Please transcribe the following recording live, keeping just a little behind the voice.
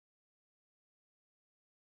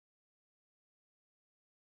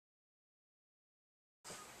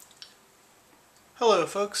Hello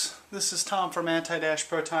folks, this is Tom from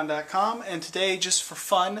anti-proton.com, and today, just for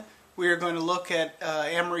fun, we are going to look at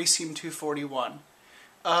Americium-241.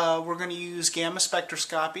 We're going to use gamma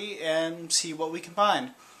spectroscopy and see what we can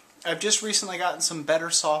find. I've just recently gotten some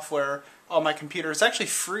better software on my computer. It's actually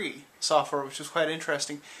free software, which is quite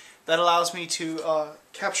interesting. That allows me to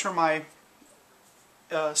capture my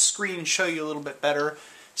screen and show you a little bit better.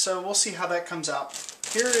 So we'll see how that comes out.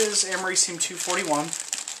 Here is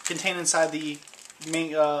Americium-241 contained inside the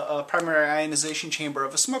main, primary ionization chamber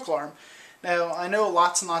of a smoke alarm. Now, I know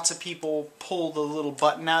lots and lots of people pull the little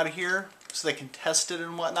button out of here so they can test it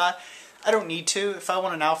and whatnot. I don't need to. If I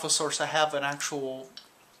want an alpha source, I have an actual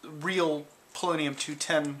real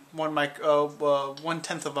polonium-210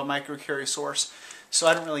 1/10 of a microcurie source, so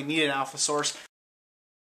I don't really need an alpha source.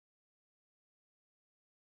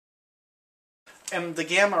 And the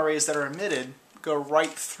gamma rays that are emitted go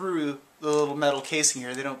right through the little metal casing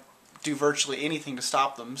here. They don't do virtually anything to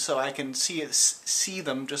stop them, so I can see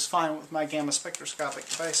them just fine with my gamma spectroscopic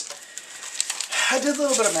device. I did a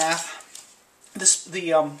little bit of math.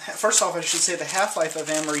 First off, I should say the half-life of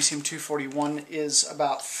Americium-241 is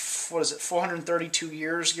about 432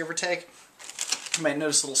 years, give or take. You might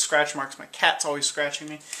notice little scratch marks. My cat's always scratching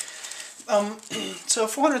me. So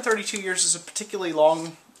 432 years is a particularly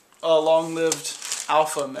long-lived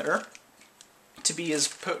alpha emitter to be as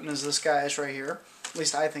potent as this guy is right here. At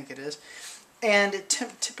least I think it is. And it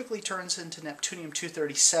typically turns into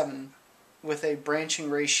neptunium-237 with a branching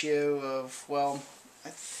ratio of, well, I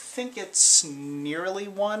think it's nearly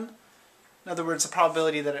 1. In other words, the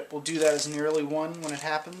probability that it will do that is nearly 1 when it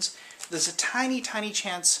happens. There's a tiny, tiny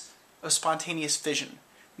chance of spontaneous fission,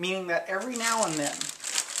 meaning that every now and then,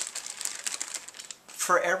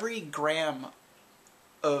 for every gram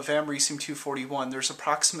of Americium-241, there's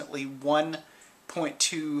approximately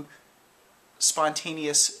 1.2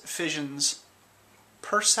 spontaneous fissions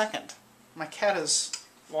per second. My cat is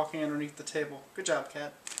walking underneath the table. Good job,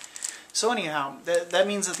 cat. So anyhow, that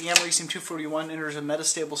means that the Americium-241 enters a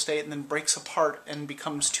metastable state and then breaks apart and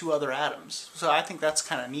becomes two other atoms. So I think that's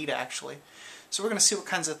kind of neat, actually. So we're going to see what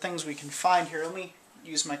kinds of things we can find here. Let me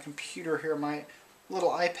use my computer here. My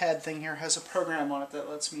little iPad thing here has a program on it that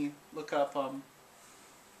lets me look up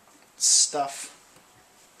stuff.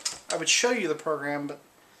 I would show you the program, but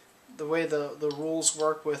the way the rules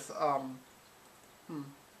work with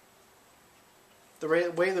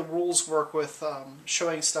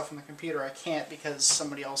showing stuff on the computer, I can't because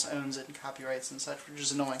somebody else owns it and copyrights and such, which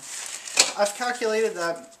is annoying. I've calculated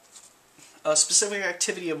that a specific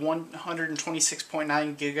activity of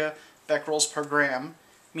 126.9 gigabecquerels per gram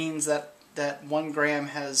means that 1 gram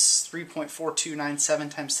has 3.4297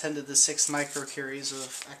 times 10 to the 6 microcuries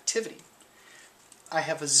of activity. I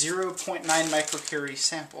have a 0.9 microcurie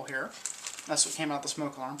sample here. That's what came out of the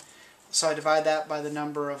smoke alarm. So I divide that by the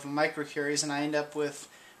number of microcuries, and I end up with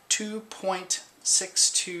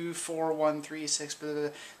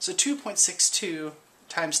 2.624136. So 2.62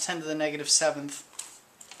 times 10 to the negative 7th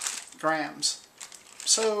grams.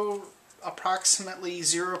 So approximately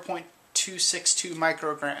 0.262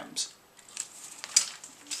 micrograms.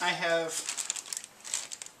 I have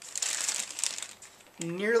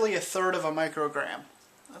nearly 1/3 of a microgram.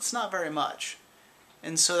 That's not very much.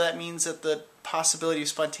 And so that means that the possibility of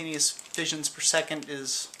spontaneous fissions per second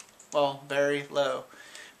is, well, very low.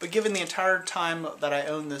 But given the entire time that I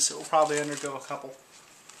own this, it will probably undergo a couple.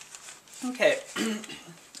 Okay,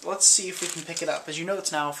 let's see if we can pick it up. As you know, it's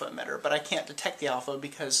an alpha emitter, but I can't detect the alpha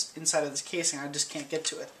because inside of this casing I just can't get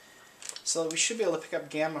to it. So we should be able to pick up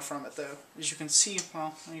gamma from it, though. As you can see,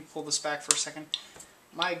 well, let me pull this back for a second.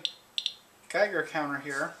 My Geiger counter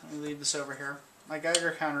here, let me leave this over here. My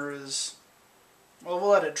Geiger counter is, well, we'll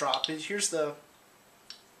let it drop. Here's the,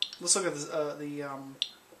 let's look at the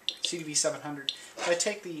CDV700. If I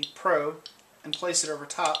take the probe and place it over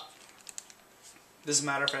top, doesn't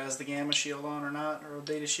matter if it has the gamma shield on or not, or a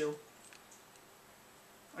beta shield,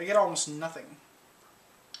 I get almost nothing.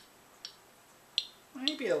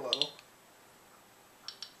 Maybe a little.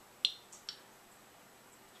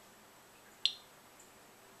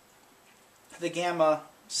 The gamma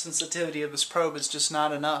sensitivity of this probe is just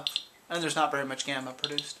not enough, and there's not very much gamma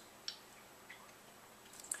produced.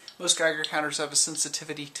 Most Geiger counters have a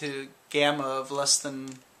sensitivity to gamma of less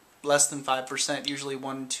than 5%, usually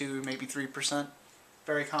 1, 2, maybe 3%.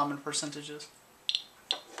 Very common percentages.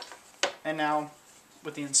 And now,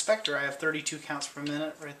 with the inspector, I have 32 counts per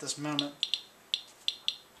minute right at this moment.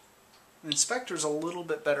 The inspector is a little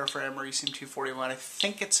bit better for Americium-241. I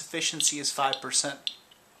think its efficiency is 5%.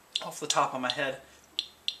 Off the top of my head.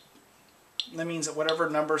 That means that whatever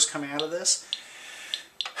number is coming out of this,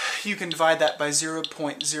 you can divide that by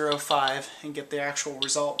 0.05 and get the actual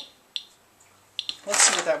result. Let's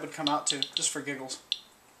see what that would come out to, just for giggles.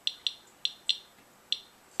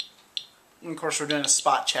 And of course we're doing a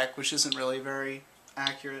spot check, which isn't really very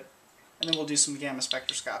accurate. And then we'll do some gamma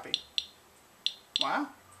spectroscopy. Wow.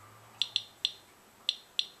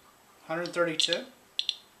 132.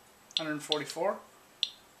 144.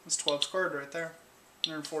 That's 12 squared right there.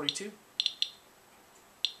 142.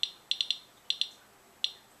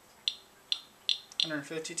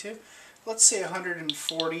 152. Let's say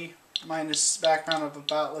 140 minus background of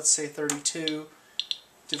about, let's say 32,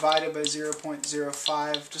 divided by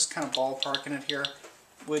 0.05, just kind of ballparking it here,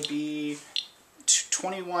 would be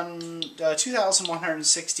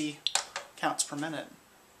 2,160 counts per minute.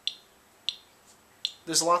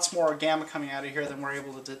 There's lots more gamma coming out of here than we're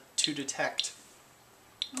able to detect.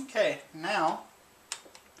 Okay, now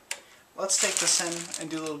let's take this in and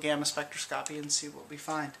do a little gamma spectroscopy and see what we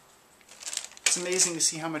find. It's amazing to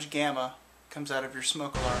see how much gamma comes out of your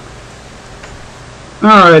smoke alarm.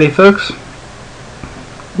 Alrighty folks,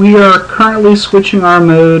 we are currently switching our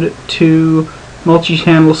mode to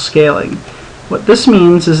multi-channel scaling. What this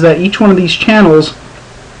means is that each one of these channels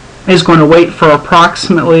is going to wait for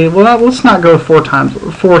approximately, well, let's not go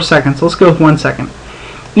 4 seconds, let's go with 1 second.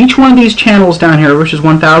 Each one of these channels down here, which is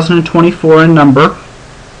 1024 in number,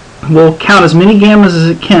 will count as many gammas as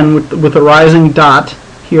it can with a rising dot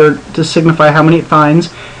here to signify how many it finds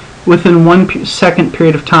within 1 second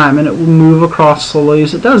period of time, and it will move across slowly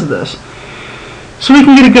as it does this. So we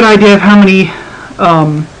can get a good idea of how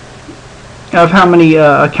many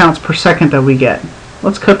counts per second that we get.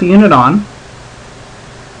 Let's cut the unit on,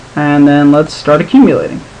 and then let's start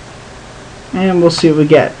accumulating, and we'll see what we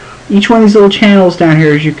get. Each one of these little channels down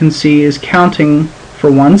here, as you can see, is counting for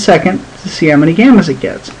 1 second to see how many gammas it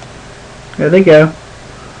gets. There they go.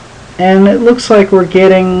 And it looks like we're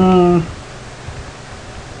getting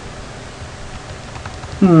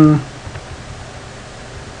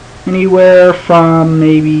anywhere from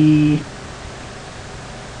maybe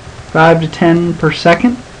 5 to 10 per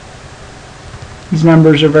second. These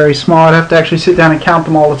numbers are very small. I'd have to actually sit down and count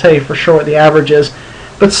them all to tell you for sure what the average is,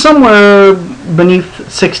 but somewhere beneath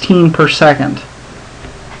 16 per second.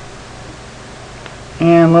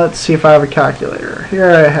 And let's see if I have a calculator. Here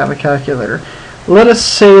I have a calculator. Let us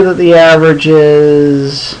say that the average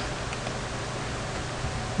is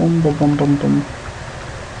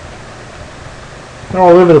all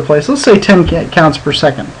over the place. Let's say 10 counts per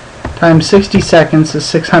second times 60 seconds is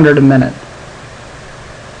 600 a minute,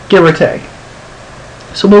 give or take.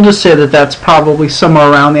 So we'll just say that that's probably somewhere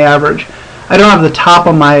around the average. I don't have the top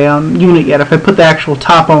on my unit yet. If I put the actual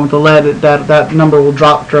top on with the lead, that number will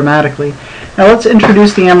drop dramatically. Now let's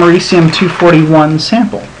introduce the Americium-241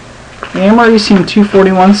 sample. The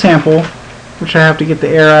Americium-241 sample, which I have to get the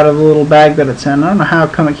air out of the little bag that it's in. I don't know how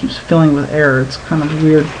come it keeps filling with air. It's kind of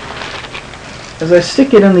weird. As I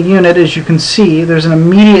stick it in the unit, as you can see, there's an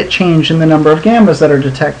immediate change in the number of gammas that are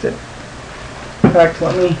detected. In fact,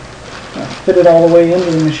 let me fit it all the way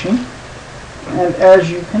into the machine. And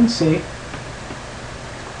as you can see,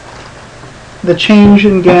 the change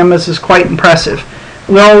in gammas is quite impressive.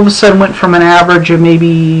 We all of a sudden went from an average of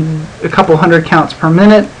maybe a couple hundred counts per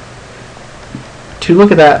minute to,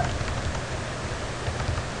 look at that,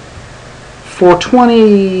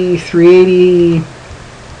 420, 380,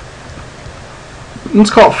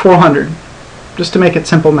 let's call it 400, just to make it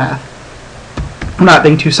simple math. I'm not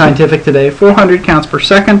being too scientific today. 400 counts per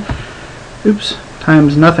second, oops,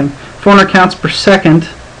 times nothing. 400 counts per second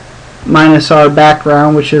minus our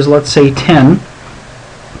background, which is, let's say, 10,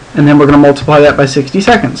 and then we're going to multiply that by 60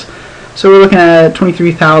 seconds. So we're looking at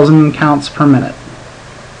 23,000 counts per minute.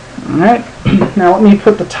 Alright, now let me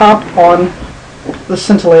put the top on the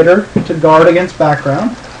scintillator to guard against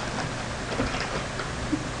background.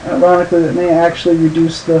 Ironically, that may actually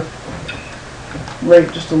reduce the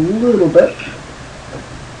rate just a little bit.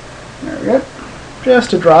 There we go.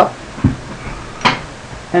 Just a drop.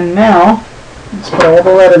 And now, let's put all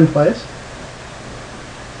the lead in place.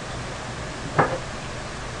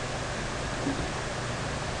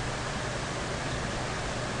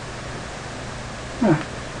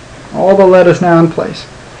 All the lead is now in place.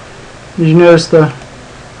 As you notice, the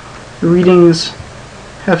readings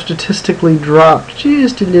have statistically dropped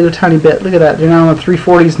just a little tiny bit. Look at that. They're now in the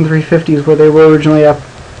 340s and 350s where they were originally up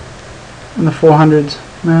in the 400s.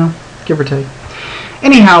 Well, give or take.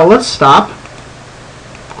 Anyhow, let's stop.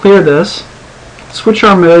 Clear this. Switch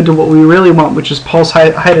our mode to what we really want, which is pulse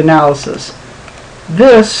height analysis.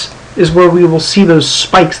 This is where we will see those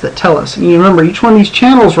spikes that tell us. And you remember, each one of these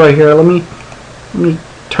channels right here, let me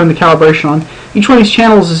turn the calibration on. Each one of these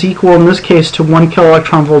channels is equal, in this case, to 1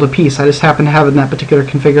 kiloelectron-volt apiece. I just happen to have it in that particular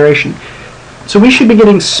configuration. So we should be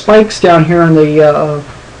getting spikes down here in the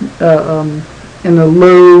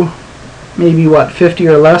low, maybe what, 50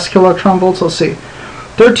 or less kiloelectron volts. Let's see,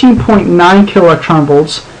 13.9 kiloelectron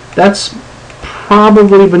volts. That's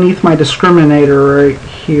probably beneath my discriminator right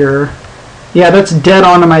here. Yeah, that's dead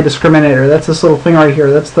on to my discriminator. That's this little thing right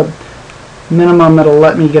here. That's the minimum it'll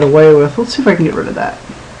let me get away with. Let's see if I can get rid of that.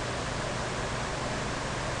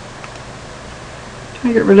 Can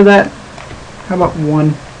I get rid of that? How about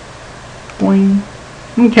 1? Boing.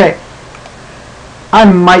 Okay. I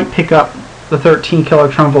might pick up the 13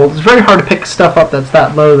 kiloelectron volts. It's very hard to pick stuff up that's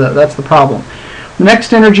that low, though. That's the problem. The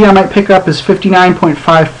next energy I might pick up is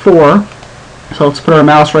 59.54. So let's put our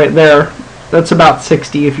mouse right there. That's about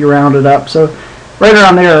 60 if you round it up. So right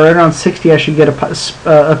around there, right around 60, I should get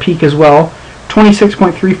a peak as well.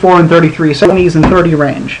 26.34 and 33, so 20s and 30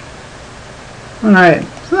 range. Alright,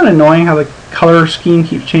 isn't that annoying how the color scheme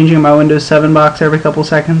keeps changing in my Windows 7 box every couple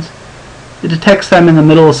seconds? It detects them in the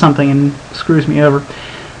middle of something and screws me over.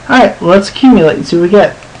 Alright, let's accumulate and see what we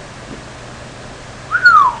get.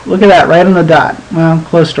 Look at that, right on the dot. Well,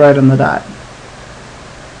 close to right on the dot.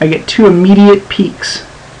 I get 2 immediate peaks.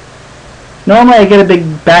 Normally I get a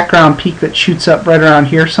big background peak that shoots up right around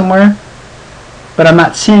here somewhere, but I'm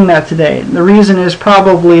not seeing that today. The reason is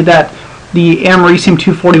probably that the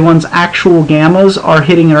Americium-241's actual gammas are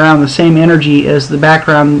hitting around the same energy as the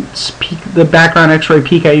background peak, the background X-ray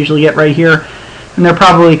peak I usually get right here, and they're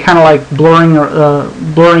probably kind of like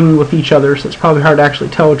blurring with each other, so it's probably hard to actually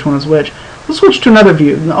tell which one is which. Let's switch to another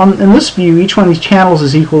view. In this view, each one of these channels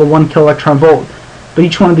is equal to 1 kiloelectron volt, but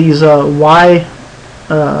each one of these Y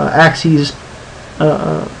axes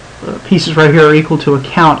pieces right here are equal to a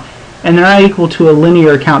count, and they're not equal to a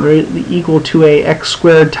linear count. They're equal to a x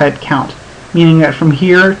squared type count, meaning that from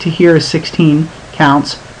here to here is 16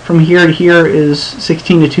 counts, from here to here is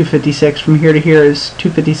 16 to 256, from here to here is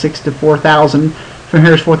 256 to 4,000, from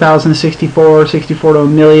here is 4,000 to 64, 64 to a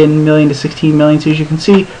million, million to 16 million. So as you can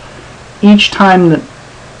see, each time that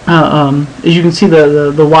as you can see,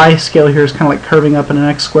 the y scale here is kind of like curving up in an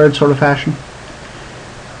x squared sort of fashion.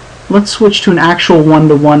 Let's switch to an actual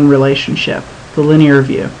one-to-one relationship, the linear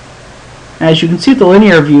view. As you can see at the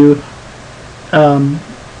linear view,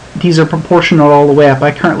 these are proportional all the way up.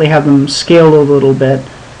 I currently have them scaled a little bit,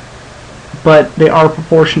 but they are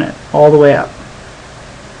proportionate all the way up.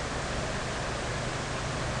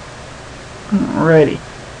 Alrighty,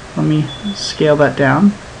 let me scale that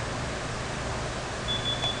down.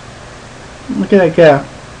 Look at that go.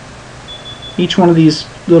 Each one of these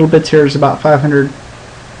little bits here is about 500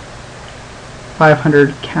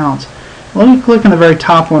 counts. Let me click on the very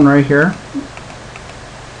top one right here.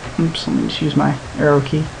 Oops, let me just use my arrow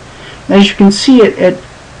key. As you can see, at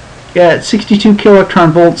 62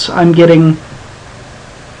 kiloelectron volts, I'm getting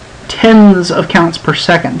tens of counts per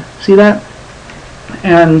second. See that?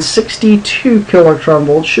 And 62 kiloelectron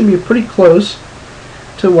volts should be pretty close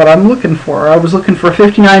to what I'm looking for. I was looking for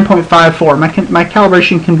 59.54. My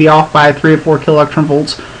calibration can be off by 3 or 4 kiloelectron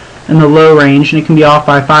volts in the low range, and it can be off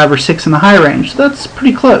by 5 or 6 in the high range. So that's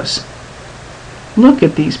pretty close. Look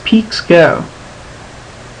at these peaks go.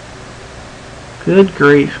 Good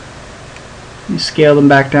grief. Let me scale them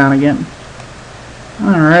back down again.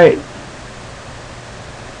 Alright.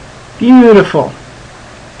 Beautiful.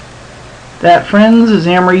 That, friends, is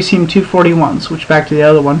Americium-241. Switch back to the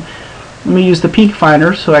other one. Let me use the peak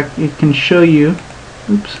finder so it can show you.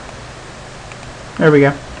 Oops. There we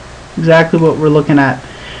go. Exactly what we're looking at.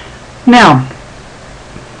 Now,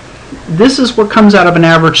 this is what comes out of an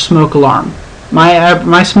average smoke alarm.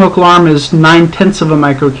 My smoke alarm is 9/10 of a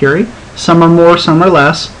microcurie. Some are more, some are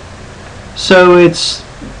less. So it's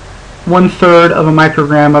 1/3 of a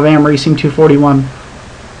microgram of Americium-241.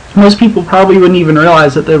 Most people probably wouldn't even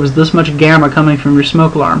realize that there was this much gamma coming from your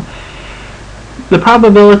smoke alarm. The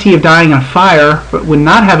probability of dying in a fire, but when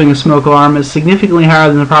not having a smoke alarm, is significantly higher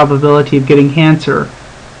than the probability of getting cancer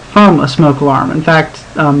from a smoke alarm. In fact,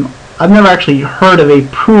 I've never actually heard of a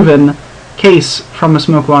proven case from a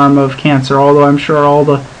smoke alarm of cancer, although I'm sure all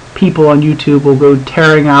the people on YouTube will go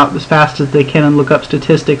tearing out as fast as they can and look up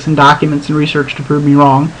statistics and documents and research to prove me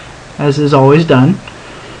wrong, as is always done.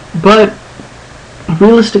 But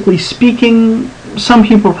realistically speaking, some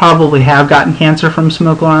people probably have gotten cancer from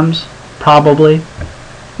smoke alarms. Probably.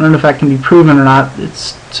 I don't know if that can be proven or not.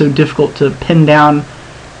 It's so difficult to pin down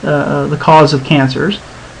the cause of cancers.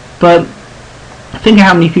 But think of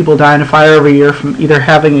how many people die in a fire every year from either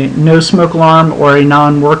having a no smoke alarm or a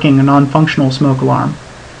non-working, a non-functional smoke alarm.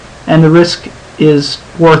 And the risk is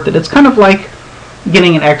worth it. It's kind of like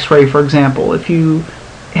getting an x-ray, for example. If you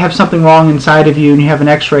have something wrong inside of you and you have an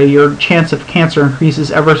x-ray, your chance of cancer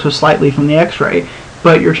increases ever so slightly from the x-ray,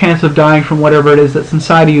 but your chance of dying from whatever it is that's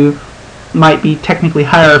inside of you might be technically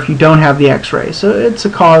higher if you don't have the x-ray. So it's a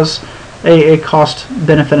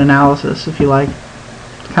cost-benefit analysis, if you like.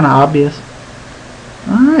 It's kind of obvious.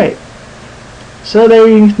 Alright, so there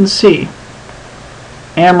you can see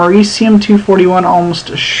Americium-241 almost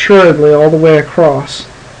assuredly all the way across.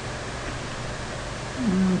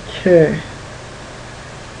 Okay.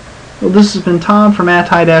 Well, this has been Tom from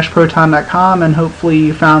anti-proton.com, and hopefully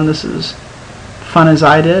you found this as fun as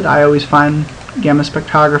I did. I always find gamma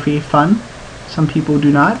spectrography fun. Some people do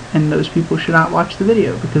not, and those people should not watch the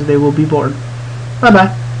video because they will be bored. Bye-bye.